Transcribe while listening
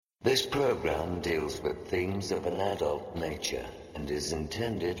This program deals with themes of an adult nature and is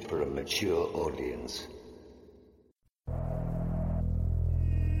intended for a mature audience.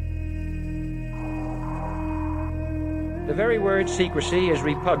 The very word secrecy is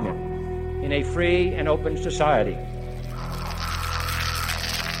repugnant in a free and open society.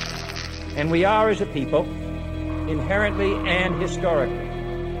 And we are, as a people, inherently and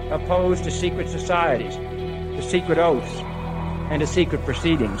historically opposed to secret societies, to secret oaths, and to secret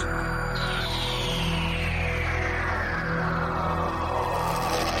proceedings.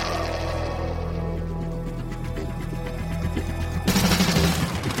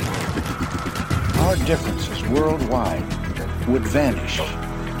 Our differences worldwide would vanish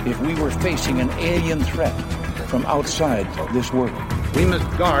if we were facing an alien threat from outside this world. We must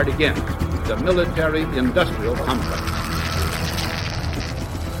guard against the military-industrial complex.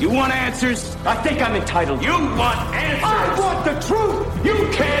 You want answers? I think I'm entitled. You want answers? I want the truth! You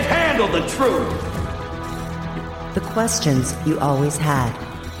can't handle the truth! The questions you always had.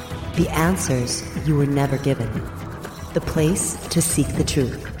 The answers you were never given. The place to seek the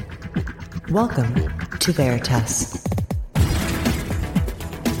truth. Welcome to Veritas.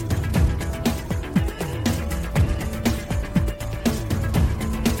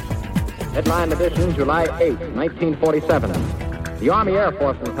 Headline edition, July 8, 1947. The Army Air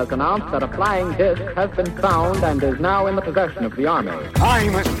Forces has announced that a flying disc has been found and is now in the possession of the Army.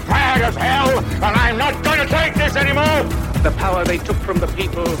 I'm as mad as hell, and I'm not going to take this anymore! The power they took from the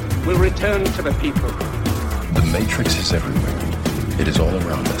people will return to the people. The Matrix is everywhere. It is all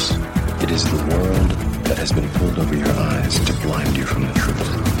around us. It is the world that has been pulled over your eyes to blind you from the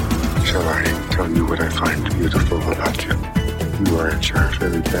truth. Shall I tell you what I find beautiful about you? You are at your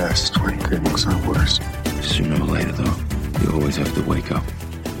very best when things are worse. Sooner or later, though, you always have to wake up.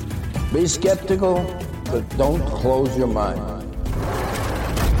 Be skeptical, but don't close your mind.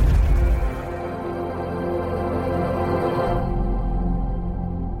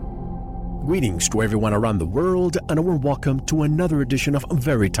 Greetings to everyone around the world, and a warm welcome to another edition of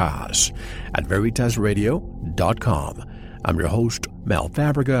Veritas at VeritasRadio.com. I'm your host, Mel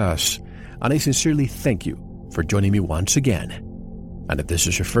Fabregas, and I sincerely thank you for joining me once again. And if this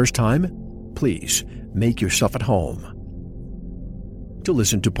is your first time, please make yourself at home. To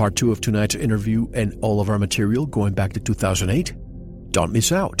listen to part 2 of tonight's interview and all of our material going back to 2008, don't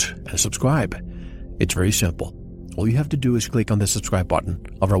miss out and subscribe. It's very simple. All you have to do is click on the subscribe button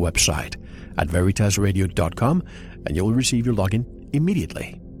of our website at VeritasRadio.com and you'll receive your login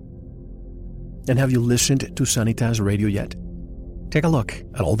immediately. And have you listened to Sanitas Radio yet? Take a look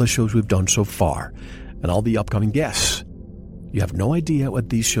at all the shows we've done so far and all the upcoming guests. You have no idea what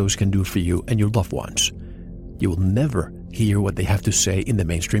these shows can do for you and your loved ones. You will never hear what they have to say in the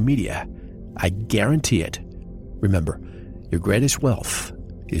mainstream media. I guarantee it. Remember, your greatest wealth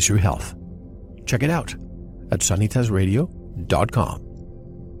is your health. Check it out at sanitasradio.com.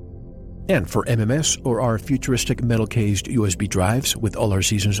 And for MMS or our futuristic metal-cased USB drives with all our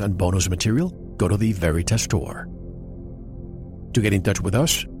seasons and bonus material, go to the Veritas store. To get in touch with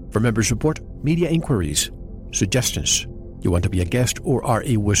us, for member support, media inquiries, suggestions, you want to be a guest or are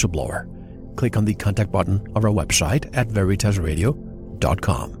a whistleblower, click on the contact button of our website at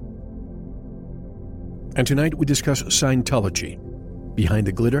veritasradio.com. And tonight we discuss Scientology, behind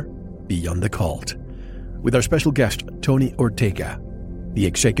the glitter, beyond the cult, with our special guest, Tony Ortega, the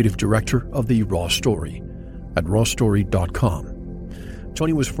executive director of the Raw Story at rawstory.com.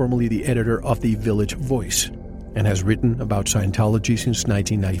 Tony was formerly the editor of the Village Voice and has written about Scientology since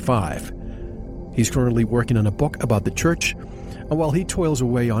 1995. He's currently working on a book about the church, and while he toils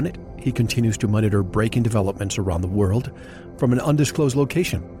away on it, he continues to monitor breaking developments around the world from an undisclosed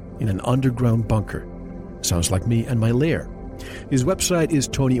location in an underground bunker. Sounds like me and my lair. His website is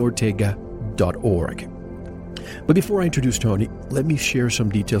TonyOrtega.org. But before I introduce Tony, let me share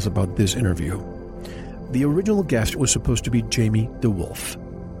some details about this interview. The original guest was supposed to be Jamie DeWolf,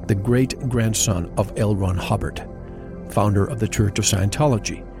 the great-grandson of L. Ron Hubbard, founder of the Church of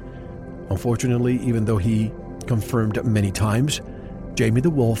Scientology. Unfortunately, even though he confirmed many times, Jamie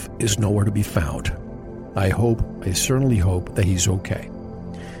DeWolf is nowhere to be found. I certainly hope that he's okay.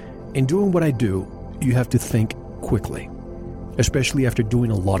 In doing what I do, you have to think quickly, especially after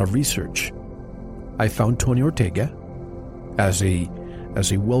doing a lot of research. I found Tony Ortega as a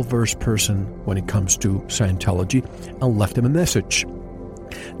well-versed person when it comes to Scientology and left him a message.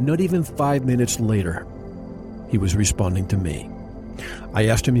 Not even 5 minutes later, he was responding to me. I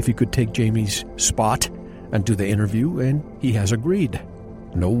asked him if he could take Jamie's spot and do the interview, and he has agreed.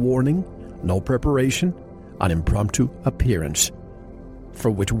 No warning, no preparation, an impromptu appearance,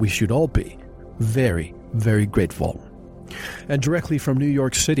 for which we should all be very, very grateful. And directly from New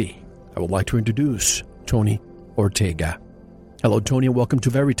York City, I would like to introduce Tony Ortega. Hello, Tony, and welcome to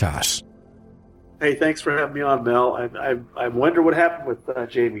Veritas. Hey, thanks for having me on, Mel. I wonder what happened with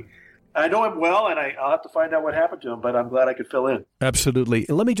Jamie. I know him well, and I'll have to find out what happened to him, but I'm glad I could fill in. Absolutely.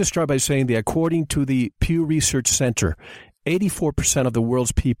 Let me just start by saying that according to the Pew Research Center, 84% of the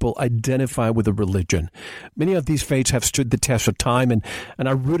world's people identify with a religion. Many of these faiths have stood the test of time and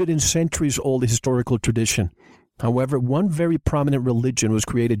are rooted in centuries-old historical tradition. However, one very prominent religion was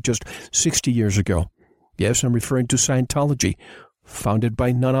created just 60 years ago. Yes, I'm referring to Scientology, founded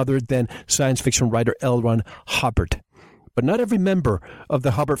by none other than science fiction writer L. Ron Hubbard. But not every member of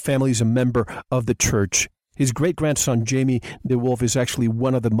the Hubbard family is a member of the church. His great-grandson, Jamie DeWolf, is actually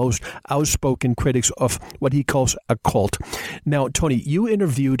one of the most outspoken critics of what he calls a cult. Now, Tony, you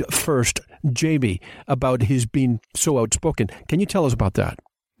interviewed first Jamie about his being so outspoken. Can you tell us about that?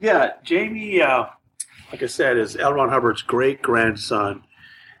 Yeah, Jamie, like I said, is L. Ron Hubbard's great-grandson.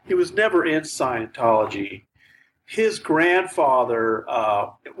 He was never in Scientology. His grandfather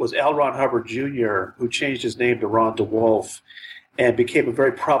was L. Ron Hubbard Jr., who changed his name to Ron DeWolf and became a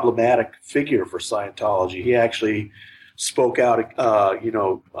very problematic figure for Scientology. He actually spoke out,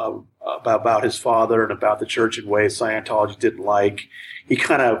 about his father and about the church in ways Scientology didn't like. He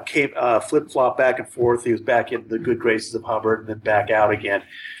kind of came flip-flop back and forth. He was back in the good graces of Hubbard and then back out again.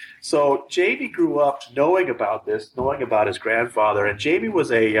 So Jamie grew up knowing about this, knowing about his grandfather, and Jamie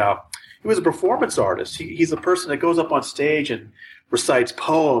was a performance artist. He's a person that goes up on stage and recites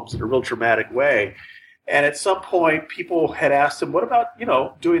poems in a real dramatic way. And at some point, people had asked him, what about,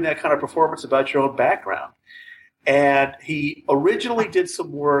 doing that kind of performance about your own background? And he originally did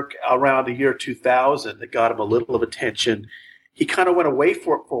some work around the year 2000 that got him a little of attention. He kind of went away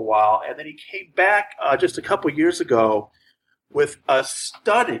for it for a while, and then he came back just a couple years ago with a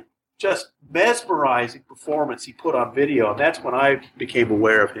stunning, just mesmerizing performance he put on video. And that's when I became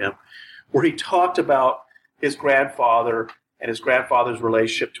aware of him, where he talked about his grandfather and his grandfather's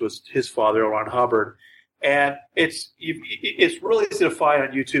relationship to his father, Ron Hubbard. And it's really easy to find on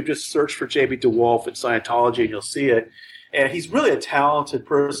YouTube. Just search for Jamie DeWolf in Scientology, and you'll see it. And he's really a talented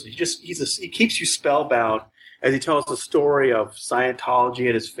person. He keeps you spellbound as he tells the story of Scientology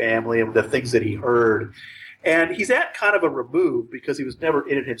and his family and the things that he heard. And he's at kind of a remove because he was never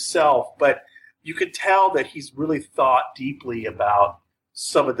in it himself, but you can tell that he's really thought deeply about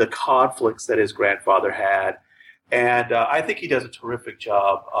some of the conflicts that his grandfather had. And I think he does a terrific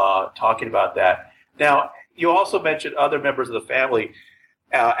job talking about that. Now, you also mentioned other members of the family.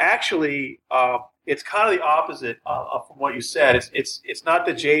 It's kind of the opposite from what you said. It's not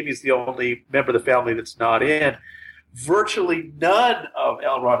that Jamie's the only member of the family that's not in. Virtually none of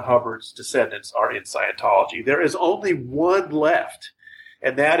L. Ron Hubbard's descendants are in Scientology. There is only one left,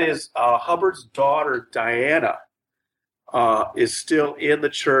 and that is Hubbard's daughter, Diana, is still in the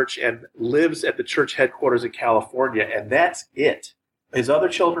church and lives at the church headquarters in California, and that's it. His other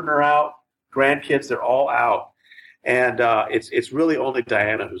children are out. Grandkids, they're all out. And it's really only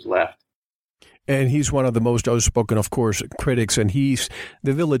Diana who's left. And he's one of the most outspoken, of course, critics, and he's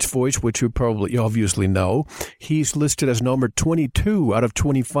the Village Voice, which you probably obviously know. He's listed as number 22 out of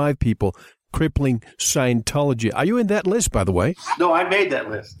 25 people crippling Scientology. Are you in that list, by the way? No, I made that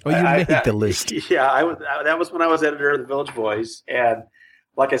list. Oh, you made the list. Yeah, that was when I was editor of the Village Voice. And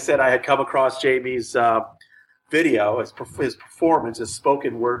like I said, I had come across Jamie's video, his performance, his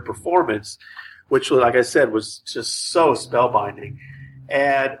spoken word performance, which, like I said, was just so spellbinding.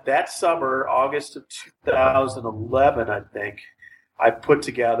 And that summer, August of 2011, I think, I put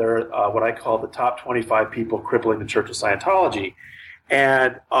together what I call the top 25 people crippling the Church of Scientology.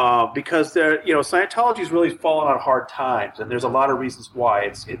 And because Scientology's really fallen on hard times, and there's a lot of reasons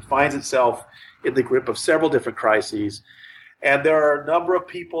why. It finds itself in the grip of several different crises, and there are a number of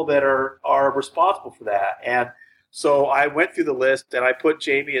people that are responsible for that. And so I went through the list, and I put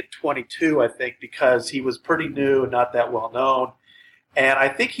Jamie at 22, I think, because he was pretty new and not that well known. And I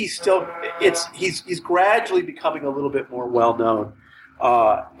think he's gradually becoming a little bit more well known,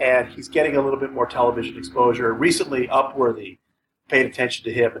 and he's getting a little bit more television exposure. Recently, Upworthy paid attention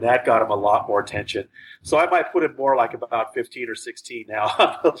to him, and that got him a lot more attention. So I might put him more like about 15 or 16 now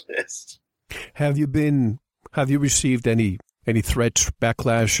on the list. Have you received any threats,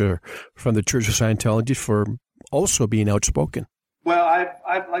 backlash, from the Church of Scientology for also being outspoken? Well,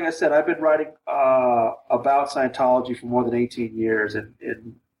 I've like I said, I've been writing about Scientology for more than 18 years, and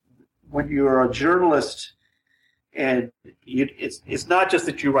when you're a journalist, and it's not just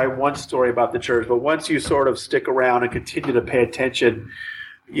that you write one story about the church, but once you sort of stick around and continue to pay attention,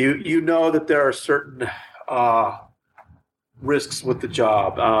 you know that there are certain risks with the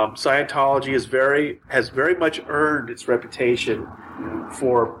job. Scientology has very much earned its reputation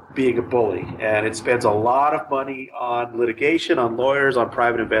for being a bully, and it spends a lot of money on litigation, on lawyers, on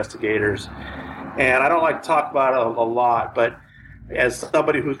private investigators. And I don't like to talk about it a lot, but as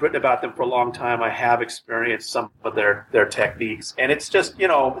somebody who's written about them for a long time, I have experienced some of their techniques, and it's just,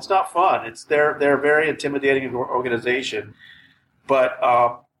 it's not fun. They're a very intimidating organization, but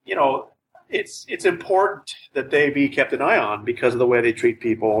it's important that they be kept an eye on because of the way they treat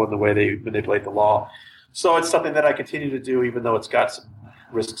people and the way they manipulate the law. So it's something that I continue to do, even though it's got some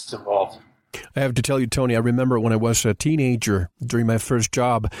risks involved. I have to tell you, Tony, I remember when I was a teenager during my first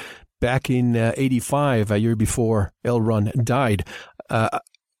job back in 85, a year before L. Ron died. I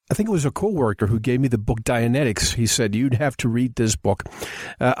think it was a coworker who gave me the book Dianetics. He said, you'd have to read this book.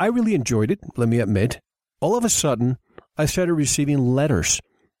 I really enjoyed it, let me admit. All of a sudden, I started receiving letters.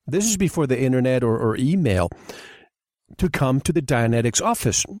 This is before the internet or email, to come to the Dianetics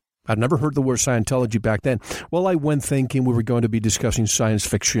office. I'd never heard the word Scientology back then. Well, I went thinking we were going to be discussing science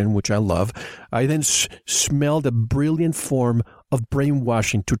fiction, which I love. I then smelled a brilliant form of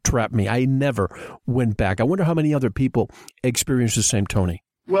brainwashing to trap me. I never went back. I wonder how many other people experienced the same, Tony.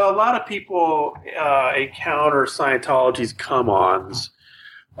 Well, a lot of people encounter Scientology's come-ons.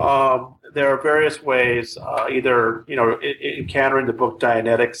 There are various ways, either, encountering the book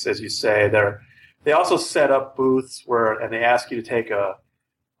Dianetics, as you say. They also set up booths and they ask you to take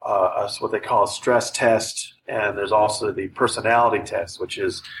what they call a stress test, and there's also the personality test, which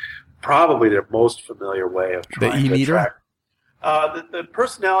is probably their most familiar way of trying to track. The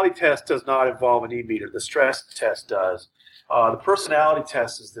personality test does not involve an e-meter. The stress test does. The personality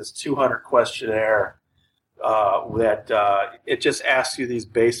test is this 200 questionnaire that it just asks you these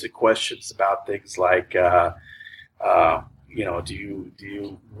basic questions about things like, do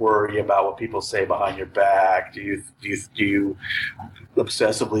you worry about what people say behind your back? Do you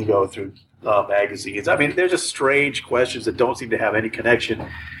obsessively go through magazines? I mean, they're just strange questions that don't seem to have any connection.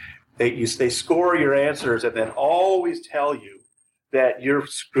 They score your answers and then always tell you that you're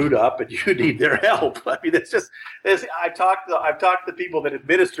screwed up and you need their help. I mean, I've talked to people that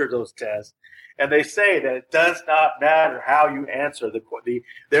administer those tests, and they say that it does not matter how you answer.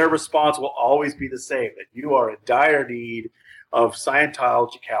 Their response will always be the same, that you are in dire need of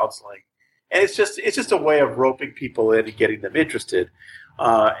Scientology counseling. And it's just a way of roping people in and getting them interested.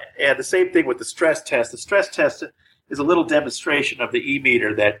 And the same thing with the stress test. The stress test is a little demonstration of the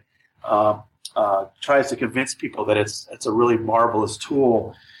e-meter that tries to convince people that it's a really marvelous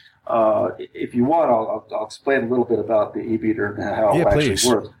tool. If you want, I'll explain a little bit about the e-meter and how it actually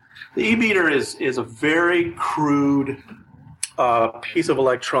works. The e-meter is a very crude piece of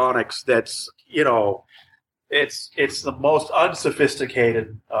electronics that's, it's the most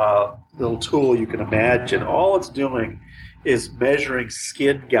unsophisticated little tool you can imagine. All it's doing is measuring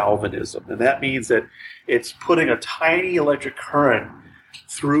skin galvanism, and that means that it's putting a tiny electric current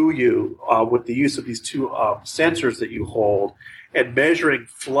through you with the use of these two sensors that you hold and measuring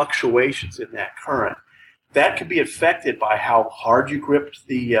fluctuations in that current. That can be affected by how hard you grip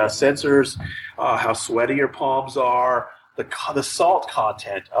the sensors, how sweaty your palms are, the salt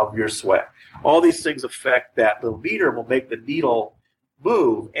content of your sweat. All these things affect that little meter, will make the needle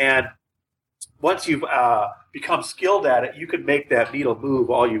move. And once you've become skilled at it, you can make that needle move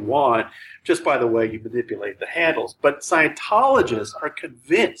all you want just by the way you manipulate the handles. But Scientologists are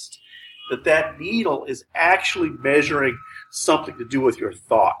convinced that needle is actually measuring something to do with your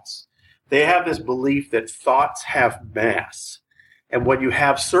thoughts. They have this belief that thoughts have mass. And when you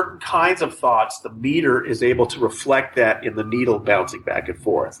have certain kinds of thoughts, the meter is able to reflect that in the needle bouncing back and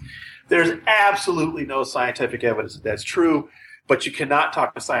forth. There's absolutely no scientific evidence that that's true, but you cannot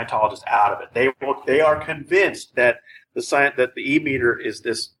talk the Scientologists out of it. They are convinced that the e-meter is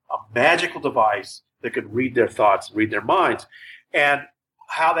this magical device that can read their thoughts, read their minds. And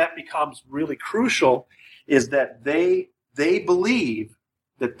how that becomes really crucial is that they believe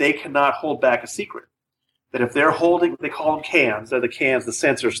that they cannot hold back a secret. That if they're holding, they call them cans, they're the cans, the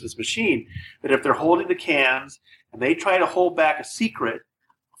sensors to this machine, that if they're holding the cans and they try to hold back a secret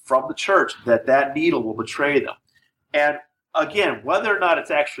from the church, that needle will betray them. And again, whether or not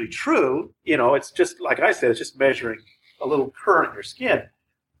it's actually true, it's just, like I said, it's just measuring a little current in your skin,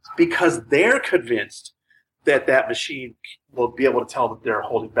 because they're convinced that machine will be able to tell that they're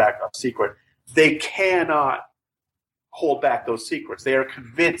holding back a secret. They cannot hold back those secrets. They are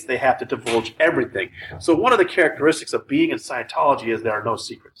convinced they have to divulge everything. So one of the characteristics of being in Scientology is there are no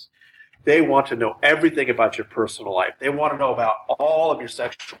secrets. They want to know everything about your personal life. They want to know about all of your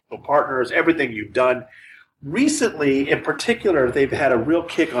sexual partners, everything you've done. Recently, in particular, they've had a real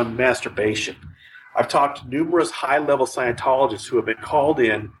kick on masturbation. I've talked to numerous high-level Scientologists who have been called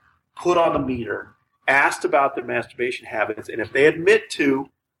in, put on the meter, asked about their masturbation habits, and if they admit to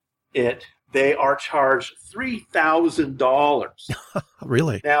it, they are charged $3,000.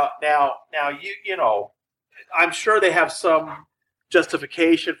 Really? Now, you know, I'm sure they have some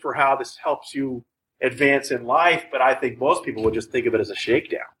justification for how this helps you advance in life, but I think most people would just think of it as a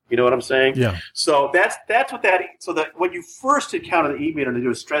shakedown. You know what I'm saying? Yeah. So that's what that. So that when you first encounter the e-meter and they do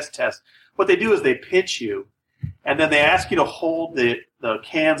a stress test, what they do is they pinch you, and then they ask you to hold the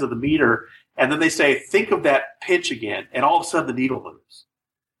cans of the meter, and then they say, think of that pinch again, and all of a sudden the needle moves,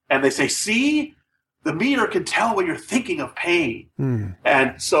 and they say, see, the meter can tell when you're thinking of pain,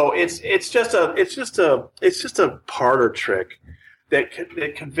 and so it's just a parlor trick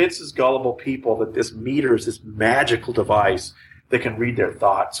that convinces gullible people that this meter is this magical device that can read their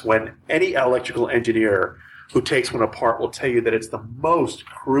thoughts, when any electrical engineer who takes one apart will tell you that it's the most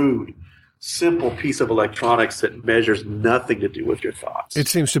crude, simple piece of electronics that measures nothing to do with your thoughts. It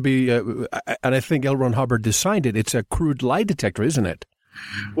seems to be, and I think L. Ron Hubbard designed it, it's a crude lie detector, isn't it?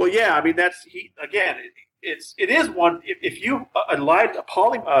 Well, yeah, I mean, it is one, if you, a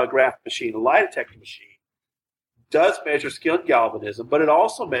polygraph machine, a lie detector machine, does measure skin galvanism, but it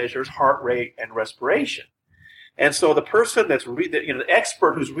also measures heart rate and respiration. And so the person that's the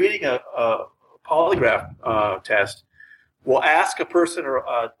expert who's reading a polygraph test will ask a person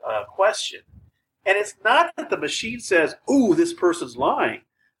a question, and it's not that the machine says, "Ooh, this person's lying."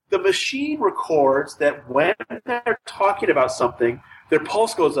 The machine records that when they're talking about something, their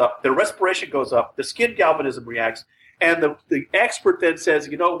pulse goes up, their respiration goes up, the skin galvanism reacts, and the expert then says,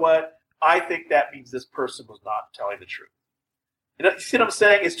 "You know what? I think that means this person was not telling the truth." You see what I'm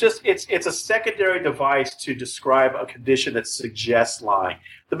saying? It's a secondary device to describe a condition that suggests lying.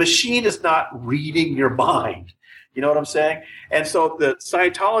 The machine is not reading your mind. You know what I'm saying? And so the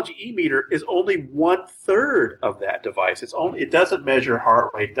Scientology e-meter is only 1/3 of that device. It doesn't measure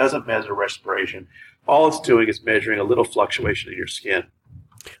heart rate, doesn't measure respiration. All it's doing is measuring a little fluctuation in your skin.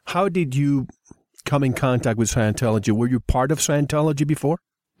 How did you come in contact with Scientology? Were you part of Scientology before?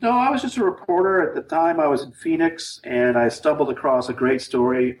 No, I was just a reporter. At the time, I was in Phoenix, and I stumbled across a great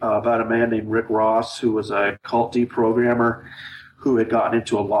story about a man named Rick Ross, who was a cult deprogrammer who had gotten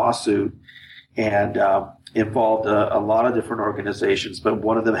into a lawsuit and involved a lot of different organizations, but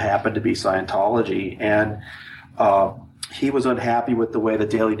one of them happened to be Scientology. And he was unhappy with the way the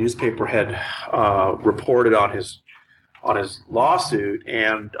daily newspaper had reported on his lawsuit,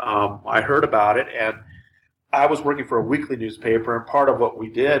 and I heard about it, and I was working for a weekly newspaper, and part of what we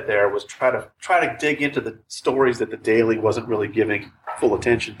did there was try to dig into the stories that the Daily wasn't really giving full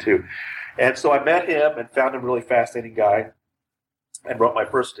attention to. And so I met him and found him a really fascinating guy, and wrote my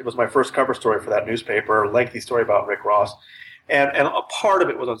first cover story for that newspaper, a lengthy story about Rick Ross. And a part of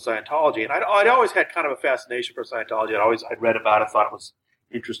it was on Scientology. And I'd always had kind of a fascination for Scientology. I'd read about it, thought it was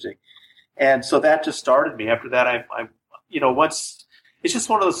interesting. And so that just started me. After that, it's just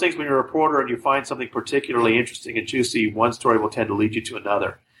one of those things when you're a reporter and you find something particularly interesting and juicy, one story will tend to lead you to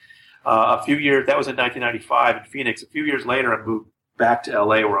another. That was in 1995 in Phoenix. A few years later, I moved back to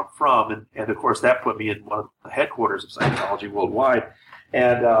LA where I'm from. And of course, that put me in one of the headquarters of Scientology worldwide.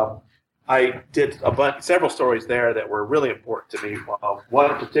 And I did several stories there that were really important to me.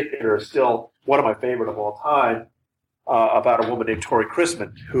 One in particular is still one of my favorite of all time, about a woman named Tori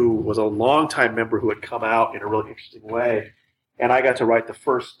Chrisman, who was a longtime member who had come out in a really interesting way. And I got to write the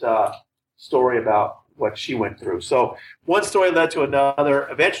first story about what she went through. So one story led to another.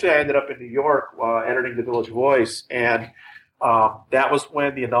 Eventually, I ended up in New York editing the Village Voice, and that was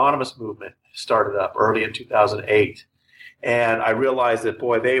when the Anonymous movement started up early in 2008. And I realized that,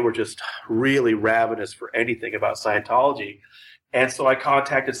 boy, they were just really ravenous for anything about Scientology. And so I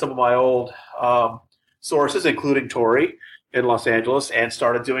contacted some of my old sources, including Tori in Los Angeles, and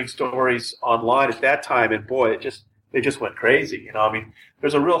started doing stories online at that time. And, boy, they just went crazy.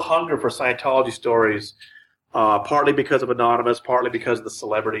 There's a real hunger for Scientology stories, partly because of Anonymous, partly because of the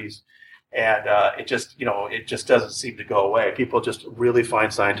celebrities. And it just doesn't seem to go away. People just really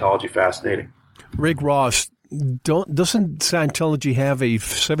find Scientology fascinating. Rick Ross, doesn't Scientology have a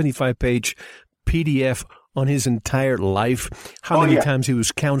 75-page PDF on his entire life? How many times he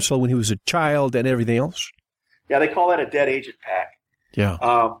was counseled when he was a child and everything else? Yeah, they call that a dead agent pack.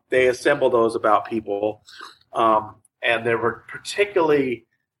 Yeah. They assemble those about people, and they were particularly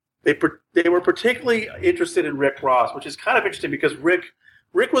interested in Rick Ross, which is kind of interesting because Rick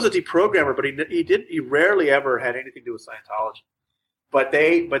was a deprogrammer, but he rarely ever had anything to do with Scientology. But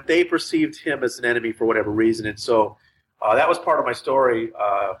they perceived him as an enemy for whatever reason, and so that was part of my story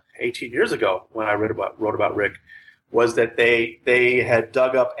 18 years ago when I wrote about Rick was that they had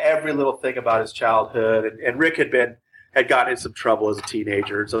dug up every little thing about his childhood, and Rick had gotten in some trouble as a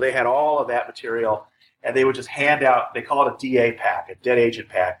teenager, so they had all of that material, and they would just hand out. They call it a DA pack, a dead agent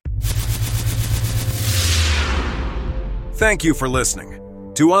pack. Thank you for listening.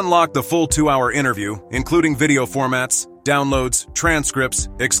 To unlock the full 2-hour interview, including video formats, downloads, transcripts,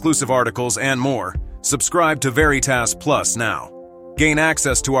 exclusive articles, and more, subscribe to Veritas Plus now. Gain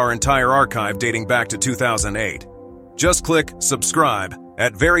access to our entire archive dating back to 2008. Just click subscribe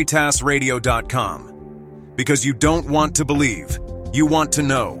at veritasradio.com. Because you don't want to believe, you want to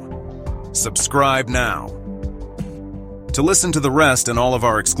know. Subscribe now. To listen to the rest and all of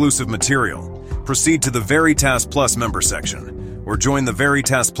our exclusive material, proceed to the Veritas Plus member section, or join the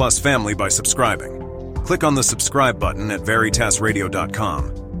Veritas Plus family by subscribing. Click on the subscribe button at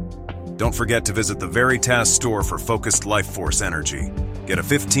veritasradio.com. Don't forget to visit the Veritas store for focused life force energy. Get a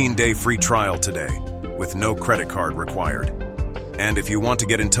 15-day free trial today, with no credit card required. And if you want to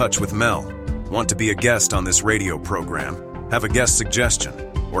get in touch with Mel, want to be a guest on this radio program, have a guest suggestion,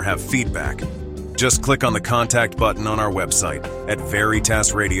 or have feedback, just click on the contact button on our website at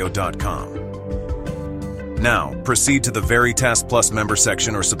veritasradio.com. Now, proceed to the Veritas Plus member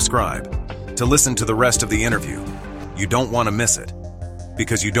section or subscribe to listen to the rest of the interview. You don't want to miss it.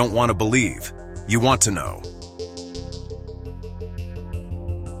 Because you don't want to believe, you want to know.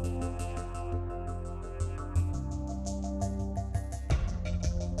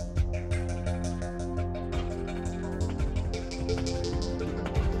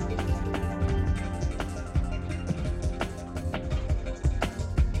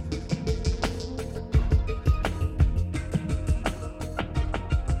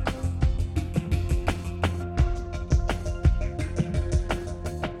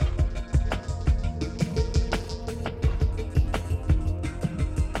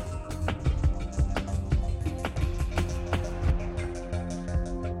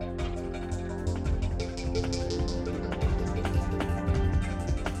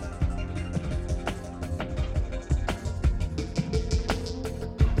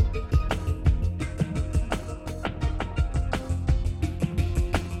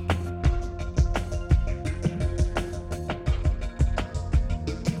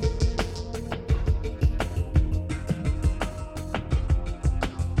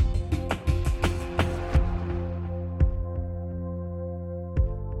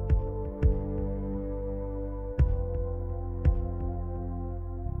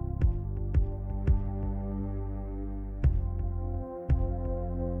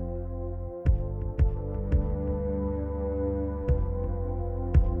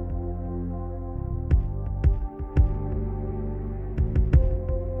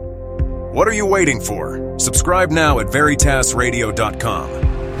 What are you waiting for? Subscribe now at veritasradio.com.